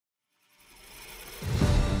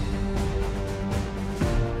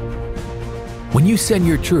When you send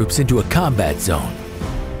your troops into a combat zone,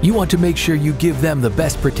 you want to make sure you give them the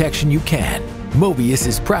best protection you can. Mobius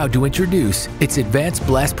is proud to introduce its advanced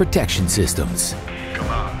blast protection systems.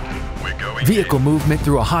 Command, we're going Vehicle in. movement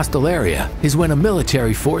through a hostile area is when a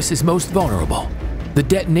military force is most vulnerable. The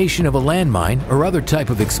detonation of a landmine or other type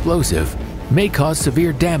of explosive may cause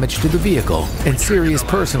severe damage to the vehicle and serious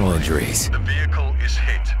personal injuries. The vehicle is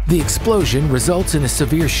hit. The explosion results in a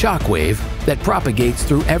severe shock wave that propagates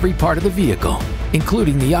through every part of the vehicle,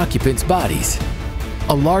 including the occupants' bodies.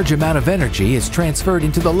 A large amount of energy is transferred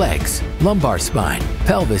into the legs, lumbar spine,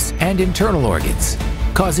 pelvis, and internal organs,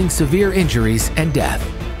 causing severe injuries and death.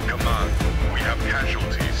 Command, we have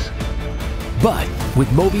casualties. But with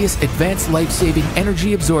Mobius advanced life-saving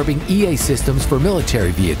energy-absorbing EA systems for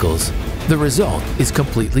military vehicles, the result is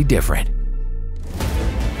completely different.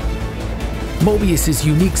 Mobius's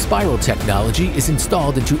unique spiral technology is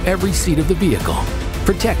installed into every seat of the vehicle,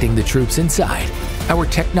 protecting the troops inside. Our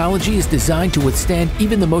technology is designed to withstand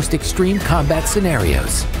even the most extreme combat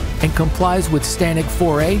scenarios and complies with standard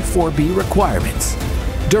 4A, 4B requirements.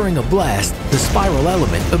 During a blast, the spiral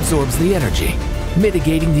element absorbs the energy,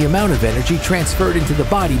 mitigating the amount of energy transferred into the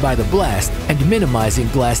body by the blast and minimizing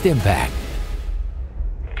blast impact.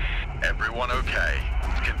 Everyone okay?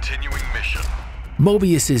 Continuing mission.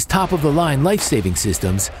 Mobius's top-of-the-line life-saving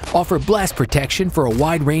systems offer blast protection for a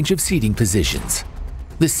wide range of seating positions.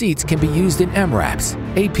 The seats can be used in MRAPs,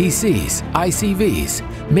 APCs,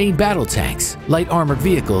 ICVs, main battle tanks, light armored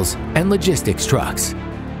vehicles, and logistics trucks.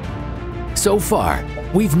 So far,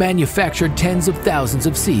 we've manufactured tens of thousands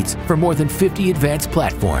of seats for more than 50 advanced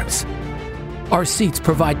platforms. Our seats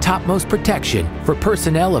provide topmost protection for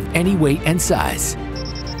personnel of any weight and size.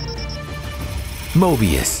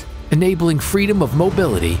 Mobius, enabling freedom of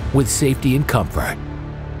mobility with safety and comfort.